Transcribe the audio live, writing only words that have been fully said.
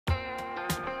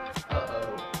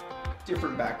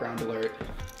Different background alert.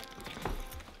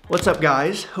 What's up,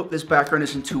 guys? Hope this background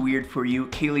isn't too weird for you.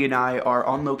 Kaylee and I are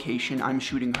on location. I'm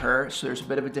shooting her, so there's a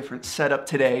bit of a different setup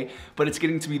today, but it's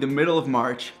getting to be the middle of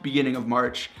March, beginning of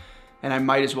March, and I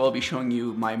might as well be showing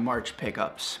you my March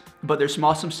pickups. But there's some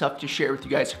awesome stuff to share with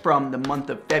you guys from the month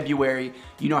of February.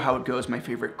 You know how it goes, my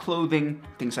favorite clothing,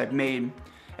 things I've made,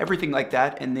 everything like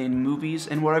that, and then movies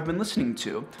and what I've been listening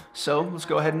to. So let's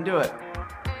go ahead and do it.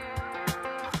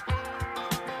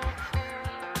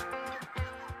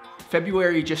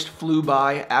 February just flew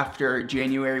by after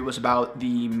January was about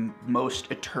the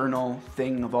most eternal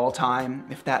thing of all time,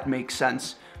 if that makes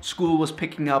sense. School was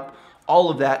picking up, all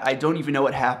of that. I don't even know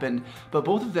what happened, but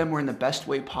both of them were in the best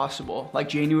way possible. Like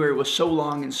January was so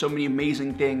long and so many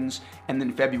amazing things, and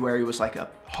then February was like a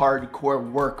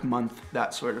hardcore work month,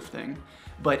 that sort of thing.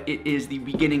 But it is the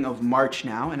beginning of March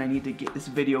now, and I need to get this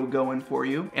video going for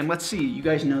you. And let's see, you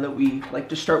guys know that we like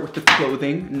to start with the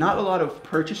clothing. Not a lot of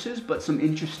purchases, but some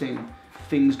interesting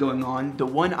things going on. The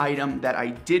one item that I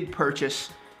did purchase,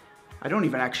 I don't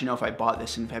even actually know if I bought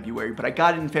this in February, but I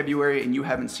got it in February and you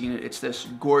haven't seen it. It's this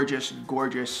gorgeous,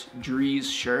 gorgeous Dries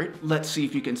shirt. Let's see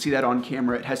if you can see that on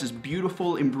camera. It has this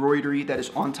beautiful embroidery that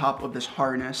is on top of this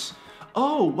harness.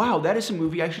 Oh, wow, that is a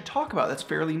movie I should talk about. That's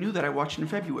fairly new that I watched in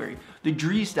February. The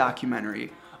Dries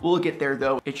documentary. We'll get there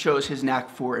though. It shows his knack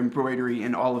for embroidery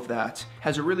and all of that.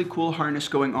 Has a really cool harness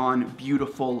going on,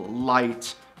 beautiful,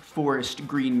 light, forest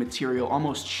green material,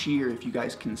 almost sheer if you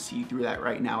guys can see through that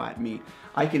right now at me.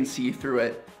 I can see through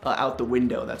it out the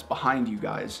window that's behind you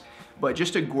guys. But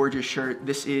just a gorgeous shirt.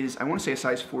 This is, I want to say a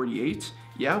size 48,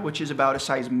 yeah, which is about a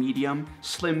size medium,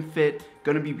 slim fit,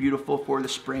 gonna be beautiful for the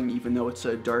spring even though it's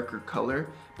a darker color,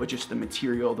 but just the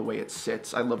material, the way it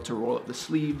sits. I love to roll up the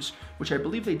sleeves, which I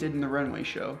believe they did in the runway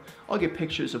show. I'll get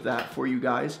pictures of that for you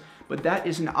guys, but that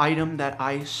is an item that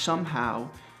I somehow,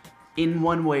 in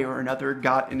one way or another,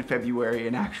 got in February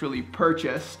and actually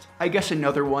purchased. I guess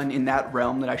another one in that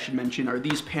realm that I should mention are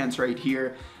these pants right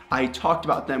here. I talked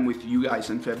about them with you guys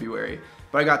in February,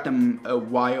 but I got them a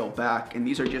while back, and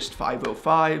these are just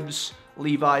 505s,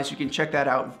 Levi's. You can check that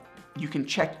out. You can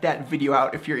check that video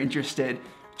out if you're interested.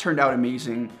 Turned out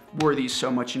amazing. Wore these so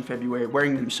much in February,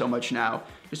 wearing them so much now.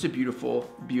 Just a beautiful,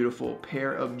 beautiful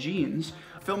pair of jeans.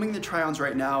 Filming the try-ons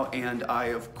right now, and I,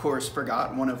 of course,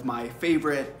 forgot one of my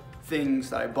favorite things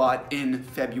that I bought in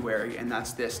February, and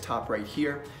that's this top right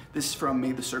here. This is from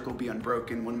May the Circle Be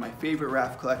Unbroken, one of my favorite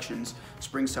Raf collections,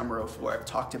 Spring Summer 04. I've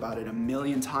talked about it a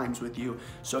million times with you,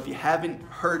 so if you haven't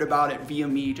heard about it via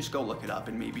me, just go look it up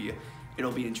and maybe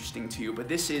it'll be interesting to you. But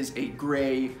this is a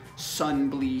gray,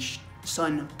 sun-bleached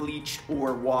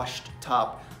or washed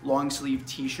top, long sleeve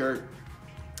t-shirt.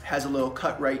 Has a little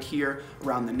cut right here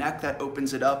around the neck that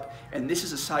opens it up, and this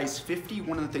is a size 50.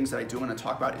 One of the things that I do want to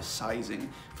talk about is sizing.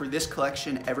 For this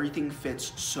collection, everything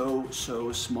fits so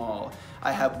small.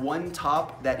 I have one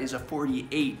top that is a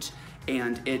 48,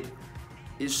 and it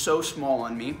is so small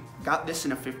on me. Got this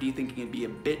in a 50 thinking it'd be a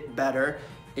bit better,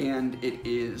 and it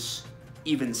is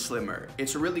even slimmer.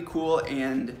 It's really cool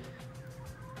and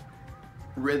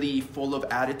really full of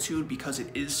attitude because it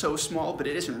is so small, but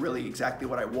it isn't really exactly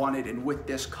what I wanted. And with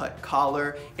this cut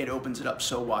collar, it opens it up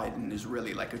so wide and is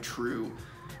really like a true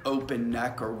open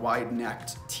neck or wide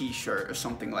necked t-shirt or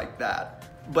something like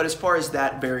that. But as far as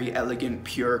that very elegant,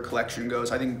 pure collection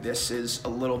goes, I think this is a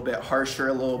little bit harsher,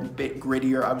 a little bit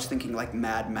grittier. I was thinking like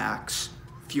Mad Max,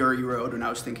 Fury Road when I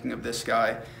was thinking of this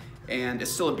guy. And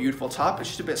it's still a beautiful top. It's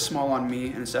just a bit small on me,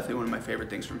 and it's definitely one of my favorite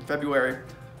things from February.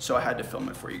 So I had to film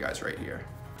it for you guys right here.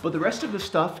 But the rest of the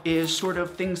stuff is sort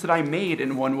of things that I made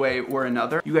in one way or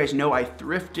another. You guys know I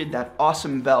thrifted that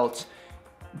awesome belt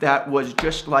that was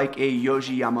just like a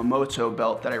Yohji Yamamoto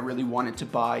belt that I really wanted to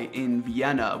buy in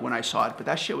Vienna when I saw it, but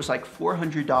that shit was like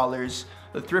 $400.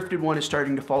 The thrifted one is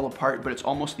starting to fall apart, but it's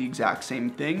almost the exact same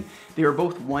thing. They are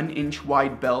both 1-inch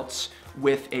wide belts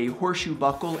with a horseshoe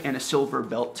buckle and a silver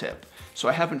belt tip. So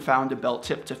I haven't found a belt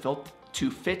tip to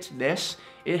fit this.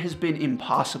 It has been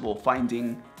impossible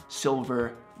finding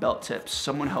silver belt tips.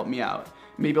 Someone help me out.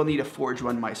 Maybe I'll need to forge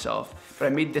one myself. But I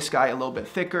made this guy a little bit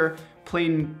thicker,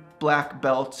 plain black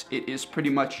belt. It is pretty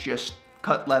much just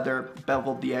cut leather,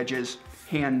 beveled the edges,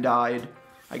 hand dyed.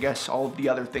 I guess all of the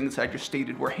other things I just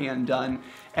stated were hand done.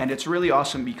 And it's really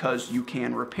awesome because you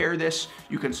can repair this,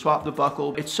 you can swap the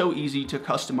buckle. It's so easy to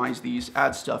customize these,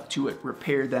 add stuff to it,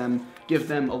 repair them, give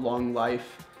them a long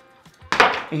life.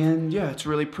 And yeah, it's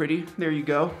really pretty. There you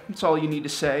go. That's all you need to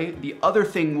say. The other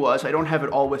thing was, I don't have it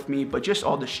all with me, but just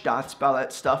all the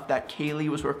Staatsballett stuff that Kaylee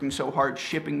was working so hard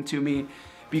shipping to me.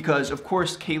 because of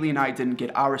course Kaylee and I didn't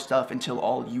get our stuff until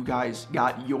all you guys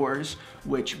got yours,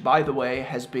 which by the way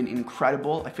has been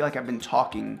incredible. I feel like I've been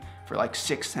talking for like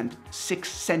six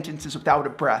sentences without a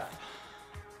breath,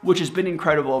 which has been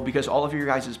incredible because all of your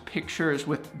guys' pictures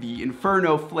with the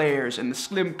Inferno flares and the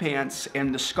slim pants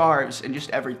and the scarves and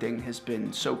just everything has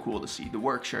been so cool to see. The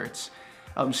work shirts,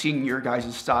 seeing your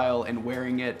guys' style and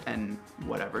wearing it and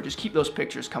whatever. Just keep those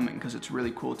pictures coming because it's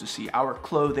really cool to see our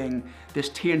clothing, this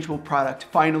tangible product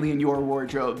finally in your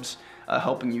wardrobes,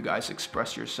 helping you guys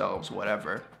express yourselves,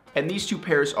 whatever. And these two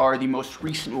pairs are the most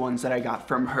recent ones that I got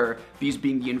from her, these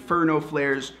being the Inferno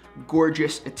flares,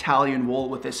 gorgeous Italian wool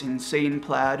with this insane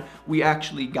plaid. We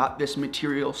actually got this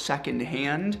material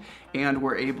secondhand and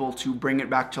were able to bring it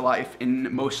back to life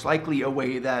in most likely a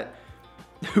way that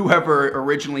whoever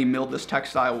originally milled this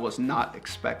textile was not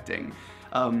expecting.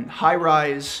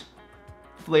 High-rise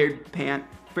flared pant,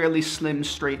 fairly slim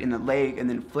straight in the leg and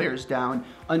then flares down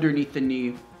underneath the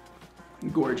knee.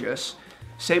 Gorgeous.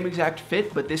 Same exact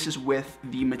fit, but this is with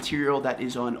the material that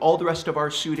is on all the rest of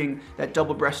our suiting, that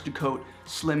double-breasted coat,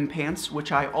 slim pants,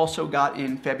 which I also got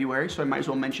in February, so I might as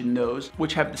well mention those,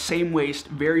 which have the same waist,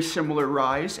 very similar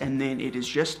rise, and then it is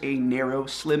just a narrow,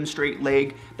 slim, straight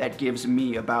leg that gives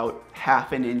me about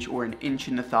half an inch or an inch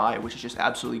in the thigh, which is just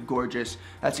absolutely gorgeous.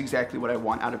 That's exactly what I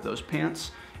want out of those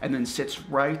pants, and then sits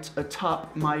right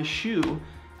atop my shoe.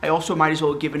 I also might as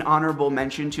well give an honorable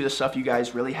mention to the stuff you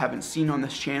guys really haven't seen on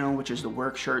this channel, which is the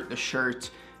work shirt, the shirt,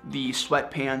 the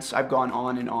sweatpants. I've gone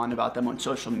on and on about them on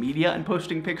social media and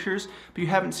posting pictures, but you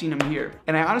haven't seen them here.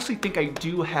 And I honestly think I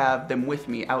do have them with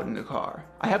me out in the car.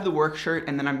 I have the work shirt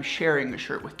and then I'm sharing a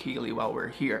shirt with Kaylee while we're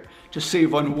here to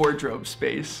save on wardrobe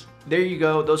space. There you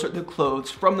go, those are the clothes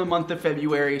from the month of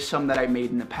February, some that I made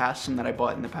in the past, some that I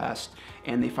bought in the past,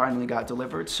 and they finally got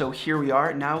delivered. So here we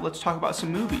are, now let's talk about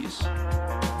some movies.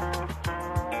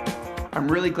 I'm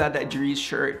really glad that Dries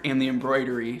shirt and the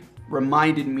embroidery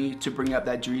reminded me to bring up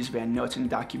that Dries Van Noten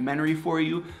documentary for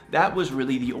you. That was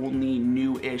really the only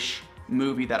new-ish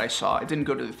movie that I saw. I didn't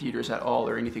go to the theaters at all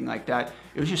or anything like that.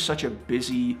 It was just such a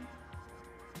busy,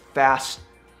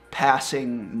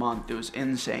 fast-passing month. It was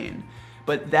insane.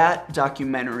 But that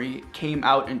documentary came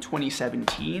out in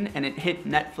 2017 and it hit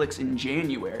Netflix in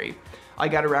January. I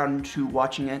got around to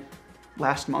watching it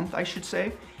last month, I should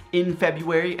say, in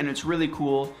February, and it's really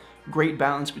cool. Great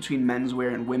balance between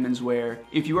menswear and women's wear.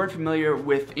 If you aren't familiar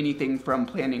with anything from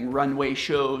planning runway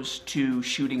shows to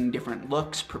shooting different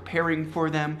looks, preparing for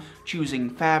them,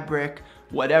 choosing fabric,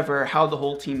 whatever, how the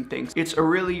whole team thinks, it's a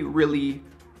really, really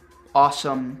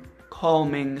awesome,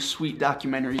 calming, sweet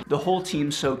documentary. The whole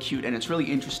team's so cute and it's really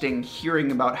interesting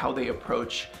hearing about how they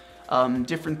approach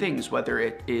different things, whether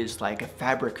it is like a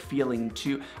fabric feeling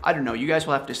to, I don't know, you guys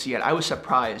will have to see it. I was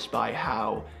surprised by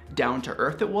how down to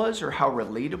earth it was or how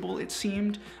relatable it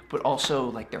seemed, but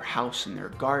also like their house and their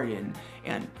garden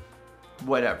and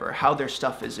whatever, how their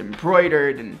stuff is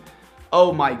embroidered and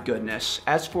oh my goodness.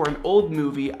 As for an old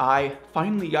movie, I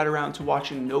finally got around to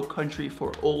watching No Country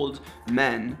for Old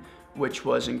Men, which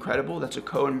was incredible. That's a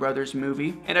Coen Brothers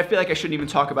movie. And I feel like I shouldn't even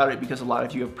talk about it because a lot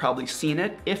of you have probably seen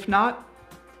it. If not,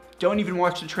 don't even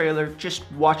watch the trailer, just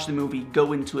watch the movie,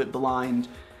 go into it blind.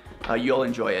 You'll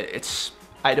enjoy it.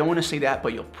 I don't want to say that,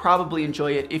 but you'll probably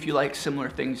enjoy it if you like similar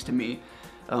things to me.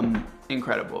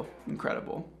 Incredible,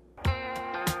 incredible.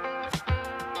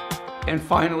 And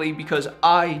finally, because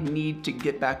I need to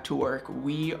get back to work,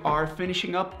 we are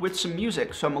finishing up with some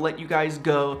music. So I'm gonna let you guys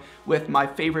go with my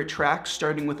favorite tracks,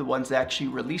 starting with the ones that actually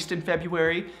released in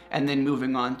February, and then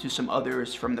moving on to some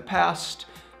others from the past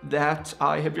that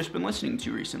I have just been listening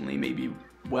to recently, maybe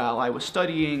while I was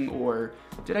studying, or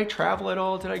did I travel at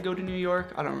all? Did I go to New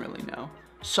York? I don't really know.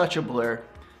 Such a blur.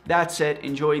 That's it.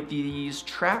 Enjoy these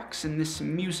tracks and this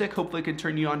music. Hopefully it can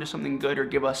turn you on to something good or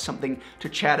give us something to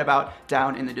chat about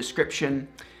down in the description.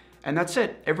 And that's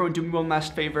it. Everyone do me one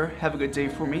last favor. Have a good day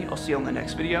for me. I'll see you on the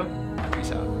next video.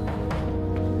 Peace out.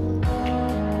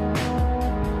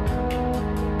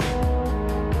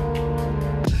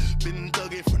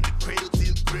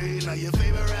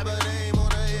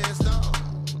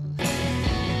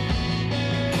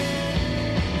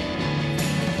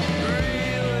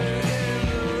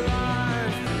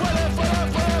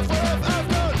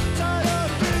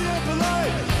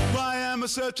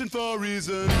 Searching for a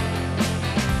reason.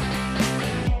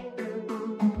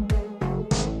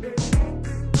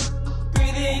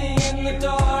 Breathing in the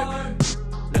dark.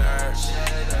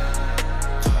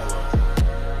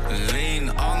 Lean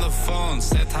on the phone,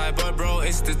 said hi boy bro,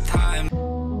 it's the time.